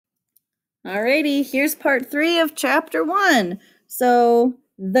Alrighty, here's part 3 of chapter 1. So,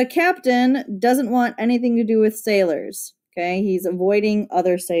 the captain doesn't want anything to do with sailors. Okay, he's avoiding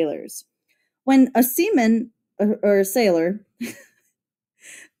other sailors. When a seaman or a sailor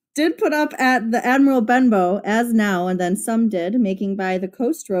did put up at the Admiral Benbow, as now and then some did, making by the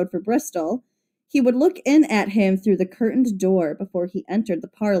coast road for Bristol, he would look in at him through the curtained door before he entered the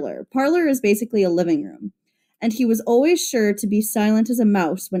parlor. Parlor is basically a living room, and he was always sure to be silent as a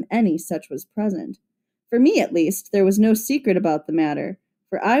mouse when any such was present. For me, at least, there was no secret about the matter,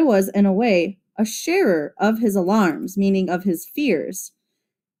 for I was, in a way, a sharer of his alarms, meaning of his fears.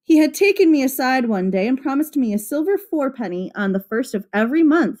 He had taken me aside one day and promised me a silver fourpenny on the first of every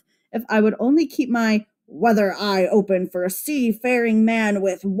month if I would only keep my weather eye open for a seafaring man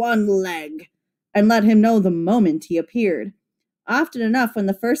with one leg, and let him know the moment he appeared. Often enough, when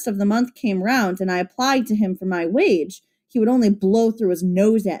the first of the month came round and I applied to him for my wage, he would only blow through his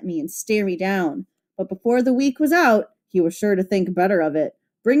nose at me and stare me down. But before the week was out, he was sure to think better of it,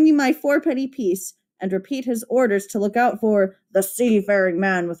 bring me my fourpenny piece, and repeat his orders to look out for the seafaring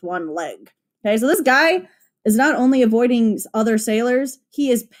man with one leg. Okay, so this guy is not only avoiding other sailors, he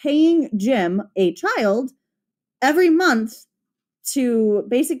is paying Jim, a child, every month to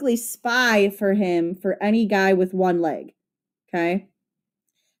basically spy for him for any guy with one leg. Okay?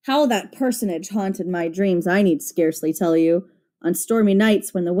 How that personage haunted my dreams, I need scarcely tell you, on stormy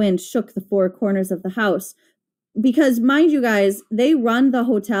nights when the wind shook the four corners of the house. Because, mind you guys, they run the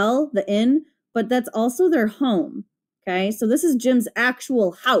hotel, the inn, but that's also their home. Okay, so this is Jim's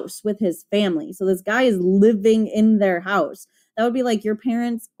actual house with his family. So this guy is living in their house. That would be like your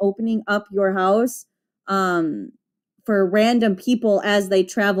parents opening up your house for random people as they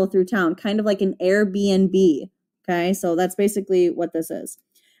travel through town, kind of like an Airbnb. Okay, so that's basically what this is.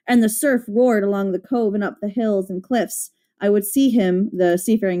 And the surf roared along the cove and up the hills and cliffs. I would see him, the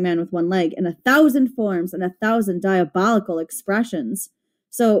seafaring man with one leg, in 1,000 forms and 1,000 diabolical expressions.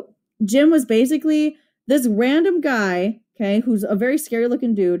 So Jim was basically this random guy, okay, who's a very scary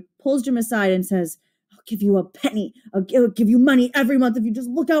looking dude, pulls Jim aside and says, I'll give you a penny. I'll give you money every month if you just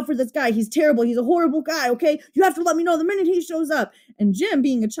look out for this guy. He's terrible. He's a horrible guy, okay? You have to let me know the minute he shows up. And Jim,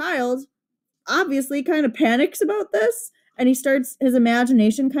 being a child, obviously kind of panics about this. And his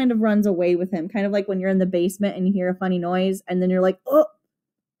imagination kind of runs away with him, kind of like when you're in the basement and you hear a funny noise and then you're like, oh,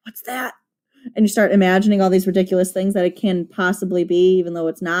 what's that? And you start imagining all these ridiculous things that it can possibly be, even though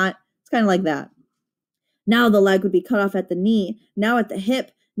it's not. It's kind of like that. Now the leg would be cut off at the knee, now at the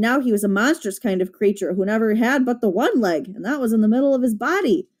hip. Now he was a monstrous kind of creature who never had but the one leg, and that was in the middle of his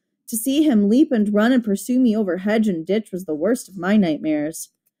body. To see him leap and run and pursue me over hedge and ditch was the worst of my nightmares.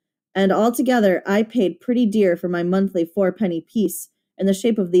 And altogether I paid pretty dear for my monthly fourpenny piece in the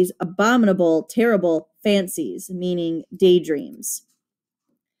shape of these abominable, terrible fancies, meaning daydreams.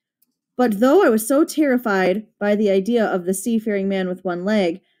 But though I was so terrified by the idea of the seafaring man with one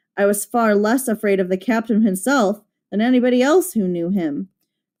leg, I was far less afraid of the captain himself than anybody else who knew him.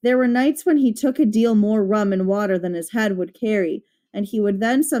 There were nights when he took a deal more rum and water than his head would carry, and he would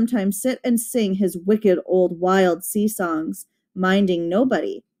then sometimes sit and sing his wicked old wild sea songs, minding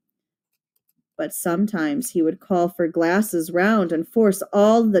nobody. But sometimes he would call for glasses round and force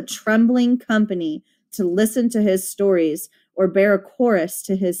all the trembling company to listen to his stories or bear a chorus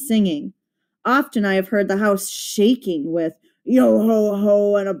to his singing. Often I have heard the house shaking with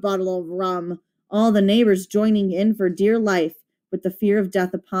yo-ho-ho and a bottle of rum, all the neighbors joining in for dear life with the fear of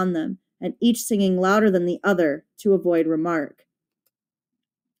death upon them, and each singing louder than the other to avoid remark.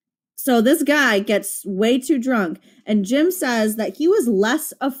 So this guy gets way too drunk, and Jim says that he was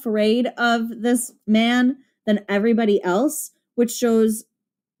less afraid of this man than everybody else, which shows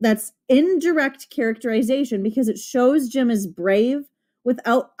that's indirect characterization because it shows Jim is brave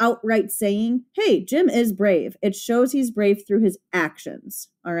without outright saying, hey, Jim is brave. It shows he's brave through his actions,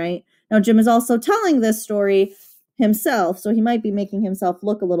 all right? Now, Jim is also telling this story himself, so he might be making himself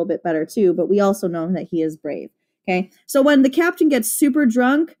look a little bit better too, but we also know that he is brave, okay? So when the captain gets super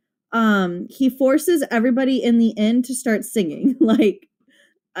drunk, he forces everybody in the inn to start singing. Like,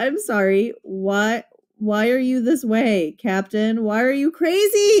 I'm sorry, why are you this way, Captain? Why are you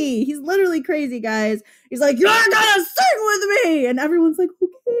crazy? He's literally crazy, guys. He's like, you're gonna sing with me! And everyone's like,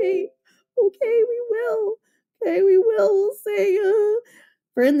 okay, we will. Okay, we will, we'll sing.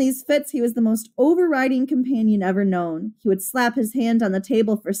 For in these fits he was the most overriding companion ever known. He would slap his hand on the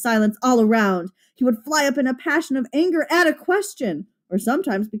table for silence all around. He would fly up in a passion of anger at a question, or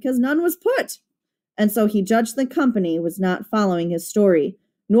sometimes because none was put. And so he judged the company was not following his story,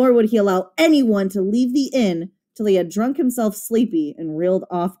 nor would he allow anyone to leave the inn till he had drunk himself sleepy and reeled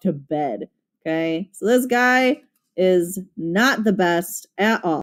off to bed. Okay, so this guy is not the best at all.